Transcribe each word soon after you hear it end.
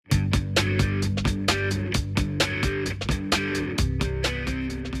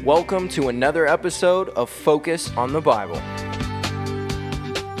Welcome to another episode of Focus on the Bible.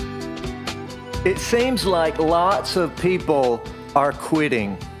 It seems like lots of people are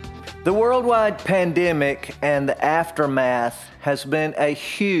quitting. The worldwide pandemic and the aftermath has been a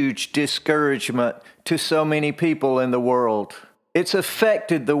huge discouragement to so many people in the world. It's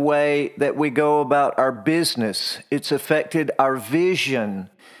affected the way that we go about our business. It's affected our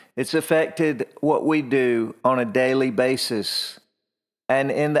vision. It's affected what we do on a daily basis. And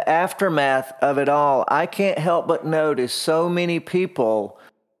in the aftermath of it all, I can't help but notice so many people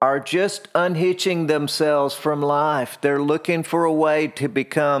are just unhitching themselves from life. They're looking for a way to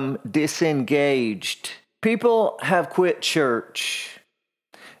become disengaged. People have quit church.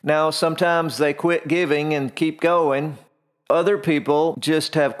 Now, sometimes they quit giving and keep going. Other people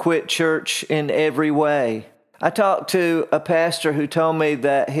just have quit church in every way. I talked to a pastor who told me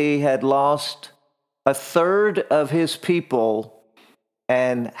that he had lost a third of his people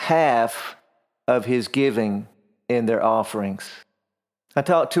and half of his giving in their offerings. I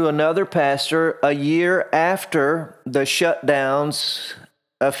talked to another pastor a year after the shutdowns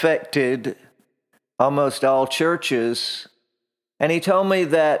affected almost all churches, and he told me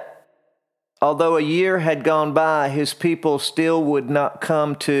that although a year had gone by, his people still would not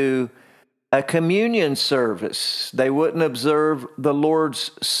come to a communion service. They wouldn't observe the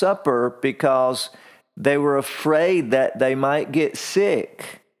Lord's Supper because they were afraid that they might get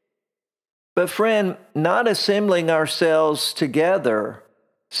sick. But friend, not assembling ourselves together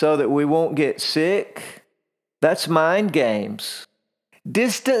so that we won't get sick, that's mind games.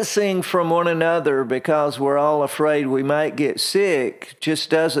 Distancing from one another because we're all afraid we might get sick just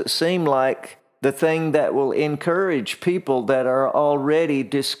doesn't seem like the thing that will encourage people that are already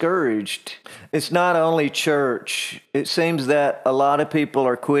discouraged. It's not only church. It seems that a lot of people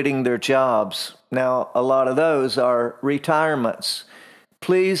are quitting their jobs. Now, a lot of those are retirements.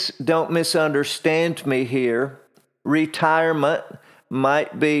 Please don't misunderstand me here. Retirement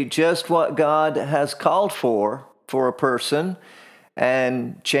might be just what God has called for a person,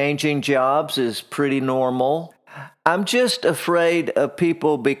 and changing jobs is pretty normal. I'm just afraid of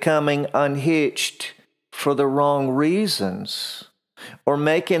people becoming unhitched for the wrong reasons or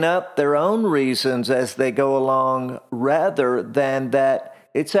making up their own reasons as they go along rather than that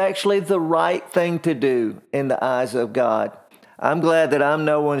it's actually the right thing to do in the eyes of God. I'm glad that I'm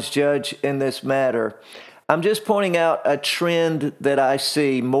no one's judge in this matter. I'm just pointing out a trend that I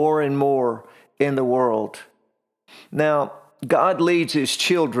see more and more in the world. Now, God leads His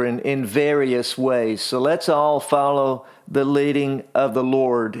children in various ways, so let's all follow the leading of the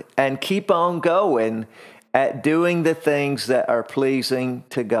Lord and keep on going at doing the things that are pleasing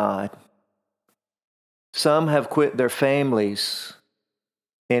to God. Some have quit their families.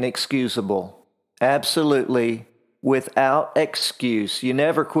 Inexcusable. Absolutely without excuse. You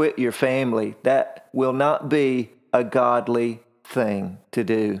never quit your family. That will not be a godly thing to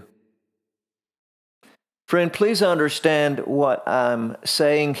do. Friend, please understand what I'm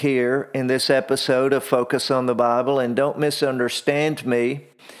saying here in this episode of Focus on the Bible, and don't misunderstand me.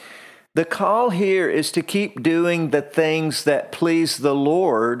 The call here is to keep doing the things that please the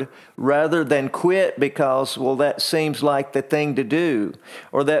Lord rather than quit because, well, that seems like the thing to do,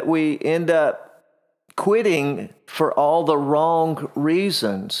 or that we end up quitting for all the wrong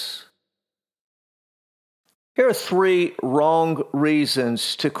reasons. Here are 3 wrong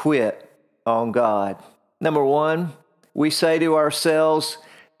reasons to quit on God. Number 1, we say to ourselves,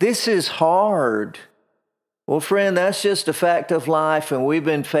 this is hard. Well, friend, that's just a fact of life, and we've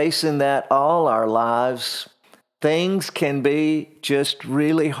been facing that all our lives. Things can be just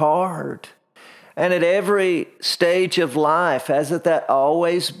really hard. And at every stage of life, hasn't that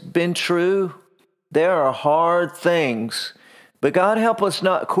always been true? There are hard things, but God help us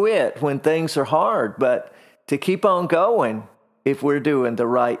not quit when things are hard, but to keep on going if we're doing the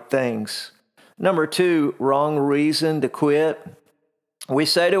right things. Number 2, wrong reason to quit. We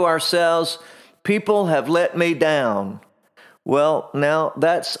say to ourselves, people have let me down. Well, now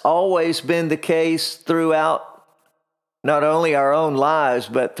that's always been the case throughout not only our own lives,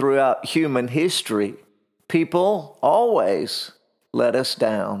 but throughout human history. People always let us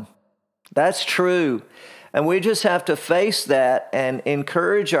down. That's true. And we just have to face that and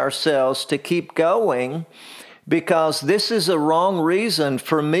encourage ourselves to keep going, because this is a wrong reason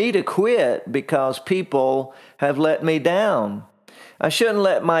for me to quit because people have let me down. I shouldn't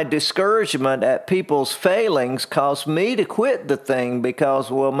let my discouragement at people's failings cause me to quit the thing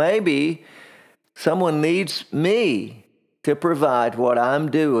because, well, maybe someone needs me to provide what I'm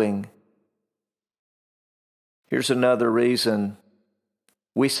doing. Here's another reason.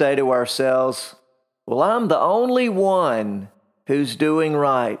 We say to ourselves, well, I'm the only one who's doing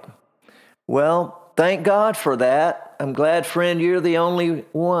right. Well, thank God for that. I'm glad, friend, you're the only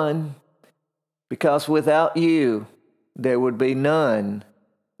one, because without you, there would be none,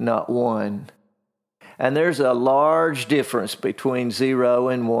 not one. And there's a large difference between 0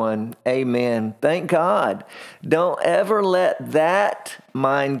 and 1. Amen. Thank God. Don't ever let that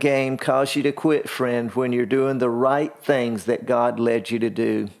mind game cause you to quit, friend, when you're doing the right things that God led you to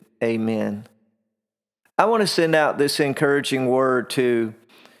do. Amen. I want to send out this encouraging word to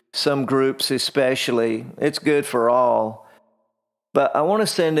some groups especially. It's good for all. But I want to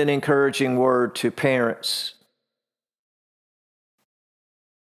send an encouraging word to parents.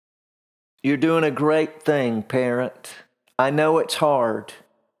 You're doing a great thing, parent. I know it's hard.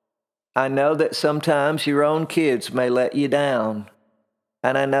 I know that sometimes your own kids may let you down.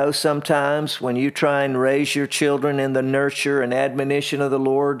 And I know sometimes when you try and raise your children in the nurture and admonition of the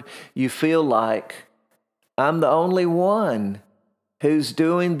Lord, you feel like, I'm the only one who's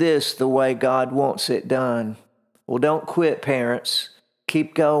doing this the way God wants it done. Well, don't quit, parents.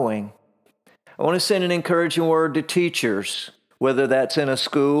 Keep going. I want to send an encouraging word to teachers, whether that's in a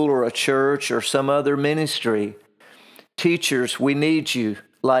school or a church or some other ministry. Teachers, we need you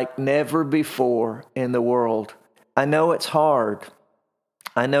like never before in the world. I know it's hard.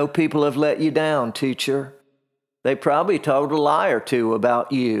 I know people have let you down, teacher. They probably told a lie or two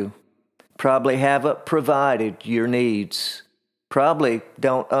about you. Probably haven't provided your needs. Probably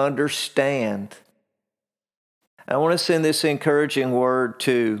don't understand. I want to send this encouraging word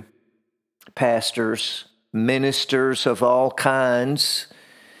to pastors, ministers of all kinds,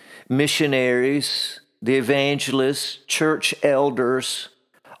 missionaries, the evangelists, church elders,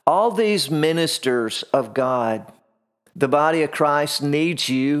 all these ministers of God. The body of Christ needs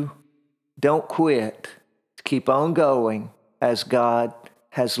you. Don't quit. Keep on going as God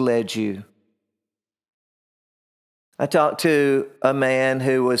has led you. I talked to a man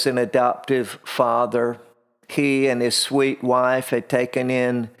who was an adoptive father. He and his sweet wife had taken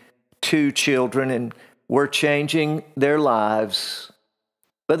in 2 children and were changing their lives.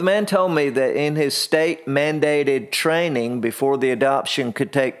 But the man told me that in his state-mandated training before the adoption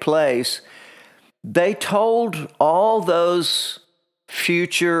could take place, they told all those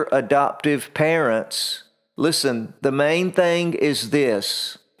future adoptive parents, listen, the main thing is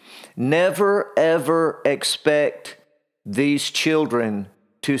this: never ever expect these children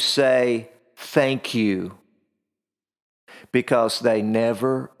to say thank you, because they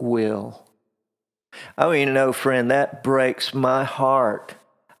never will. Oh, you know, friend, that breaks my heart.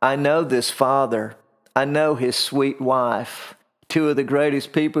 I know this father. I know his sweet wife, 2 of the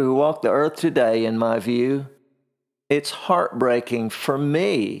greatest people who walk the earth today, in my view. It's heartbreaking for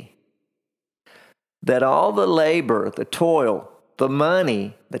me that all the labor, the toil, the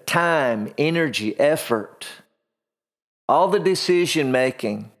money, the time, energy, effort, all the decision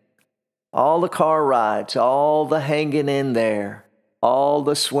making, all the car rides, all the hanging in there, all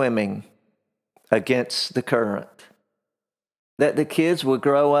the swimming against the current, that the kids would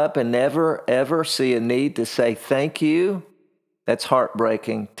grow up and never, ever see a need to say thank you, that's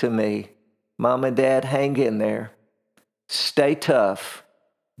heartbreaking to me. Mom and Dad, hang in there. Stay tough.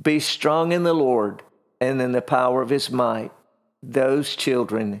 Be strong in the Lord and in the power of His might. Those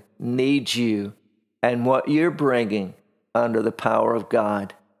children need you and what you're bringing under the power of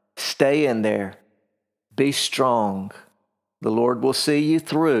God. Stay in there. Be strong. The Lord will see you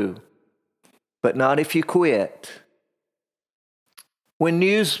through, but not if you quit. When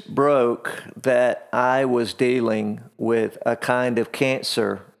news broke that I was dealing with a kind of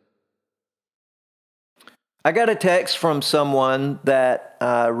cancer, I got a text from someone that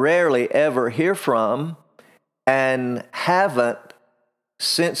I rarely ever hear from and haven't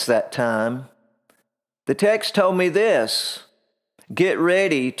since that time. The text told me this: get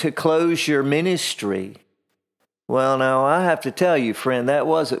ready to close your ministry. Well, now, I have to tell you, friend, that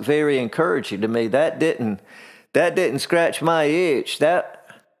wasn't very encouraging to me. That didn't scratch my itch.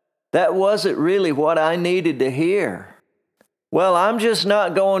 That wasn't really what I needed to hear. Well, I'm just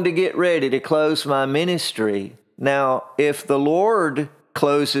not going to get ready to close my ministry. Now, if the Lord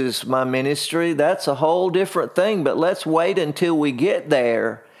closes my ministry, that's a whole different thing, but let's wait until we get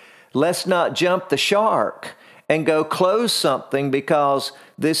there. Let's not jump the shark and go close something because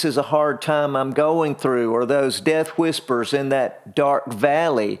this is a hard time I'm going through, or those death whispers in that dark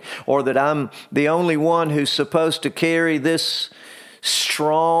valley, or that I'm the only one who's supposed to carry this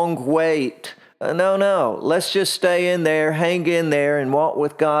strong weight. No. Let's just stay in there, hang in there, and walk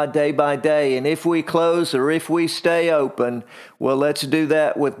with God day by day. And if we close or if we stay open, well, let's do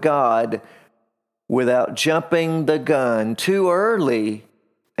that with God without jumping the gun too early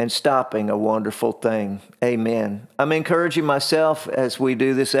and stopping a wonderful thing. Amen. I'm encouraging myself as we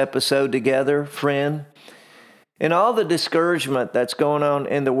do this episode together, friend. In all the discouragement that's going on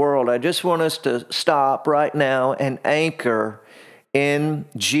in the world, I just want us to stop right now and anchor in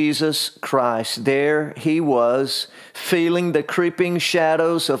Jesus Christ. There he was, feeling the creeping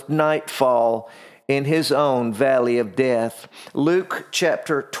shadows of nightfall in his own valley of death. Luke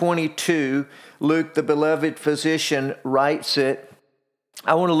chapter 22, Luke, the beloved physician, writes it.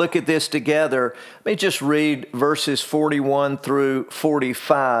 I want to look at this together. Let me just read verses 41 through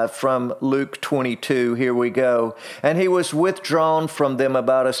 45 from Luke 22. Here we go. And he was withdrawn from them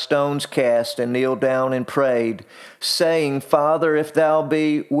about a stone's cast and kneeled down and prayed, saying, Father, if thou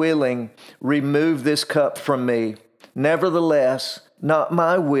be willing, remove this cup from me. Nevertheless, not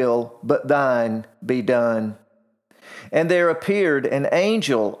my will, but thine be done. And there appeared an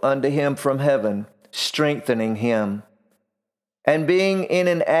angel unto him from heaven, strengthening him. And being in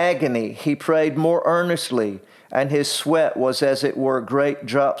an agony, he prayed more earnestly, and his sweat was as it were great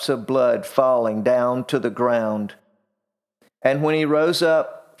drops of blood falling down to the ground. And when he rose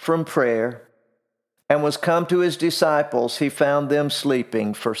up from prayer and was come to his disciples, he found them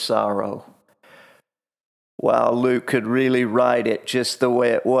sleeping for sorrow. Wow, Luke could really write it just the way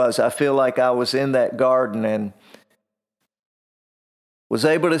it was. I feel like I was in that garden and was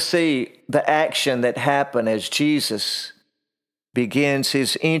able to see the action that happened as Jesus begins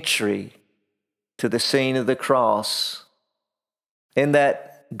his entry to the scene of the cross. In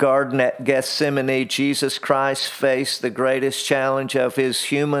that garden at Gethsemane, Jesus Christ faced the greatest challenge of his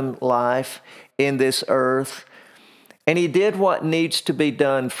human life in this earth. And he did what needs to be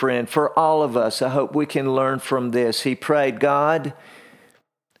done, friend, for all of us. I hope we can learn from this. He prayed, God,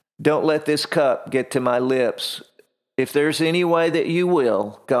 don't let this cup get to my lips. If there's any way that you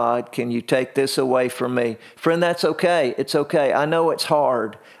will, God, can you take this away from me? Friend, that's okay. It's okay. I know it's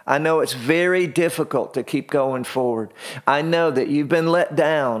hard. I know it's very difficult to keep going forward. I know that you've been let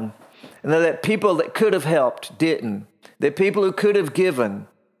down, and that people that could have helped didn't. That people who could have given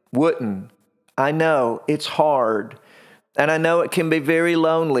wouldn't. I know it's hard, and I know it can be very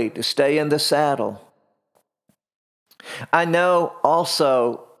lonely to stay in the saddle. I know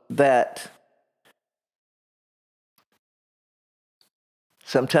also that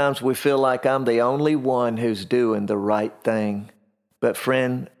sometimes we feel like I'm the only one who's doing the right thing. But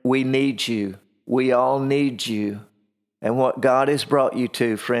friend, we need you. We all need you. And what God has brought you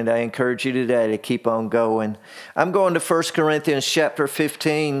to, friend, I encourage you today to keep on going. I'm going to 1 Corinthians chapter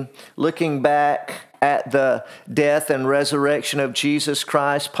 15, looking back at the death and resurrection of Jesus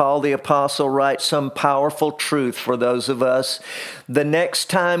Christ. Paul the Apostle writes some powerful truth for those of us. The next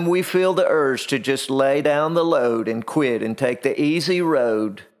time we feel the urge to just lay down the load and quit and take the easy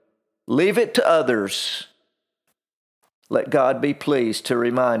road, leave it to others. Let God be pleased to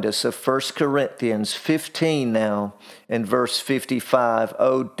remind us of 1 Corinthians 15 now in verse 55.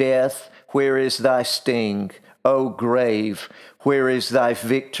 O death, where is thy sting? O grave, where is thy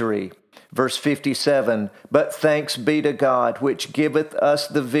victory? Verse 57, but thanks be to God, which giveth us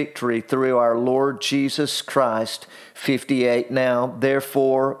the victory through our Lord Jesus Christ. 58 now,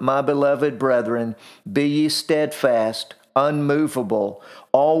 therefore, my beloved brethren, be ye steadfast, unmovable,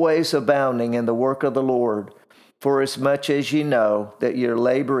 always abounding in the work of the Lord, for as much as ye know that your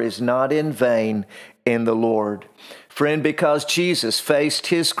labor is not in vain in the Lord. Friend, because Jesus faced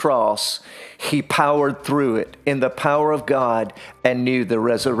his cross, he powered through it in the power of God and knew the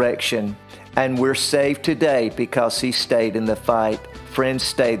resurrection. And we're saved today because he stayed in the fight. Friends,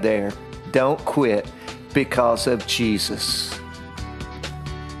 stay there. Don't quit because of Jesus.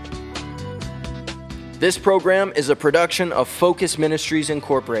 This program is a production of Focus Ministries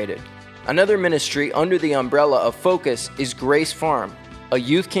Incorporated. Another ministry under the umbrella of Focus is Grace Farm, a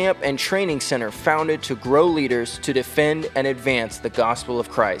youth camp and training center founded to grow leaders to defend and advance the gospel of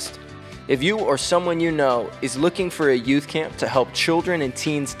Christ. If you or someone you know is looking for a youth camp to help children and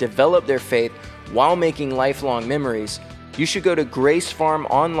teens develop their faith while making lifelong memories, you should go to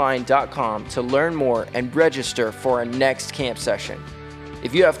gracefarmonline.com to learn more and register for our next camp session.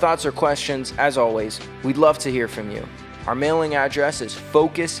 If you have thoughts or questions, as always, we'd love to hear from you. Our mailing address is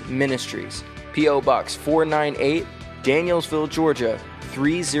Focus Ministries, P.O. Box 498, Danielsville, Georgia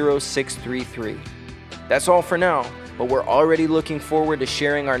 30633. That's all for now, but we're already looking forward to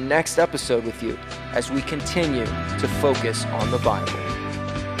sharing our next episode with you as we continue to focus on the Bible.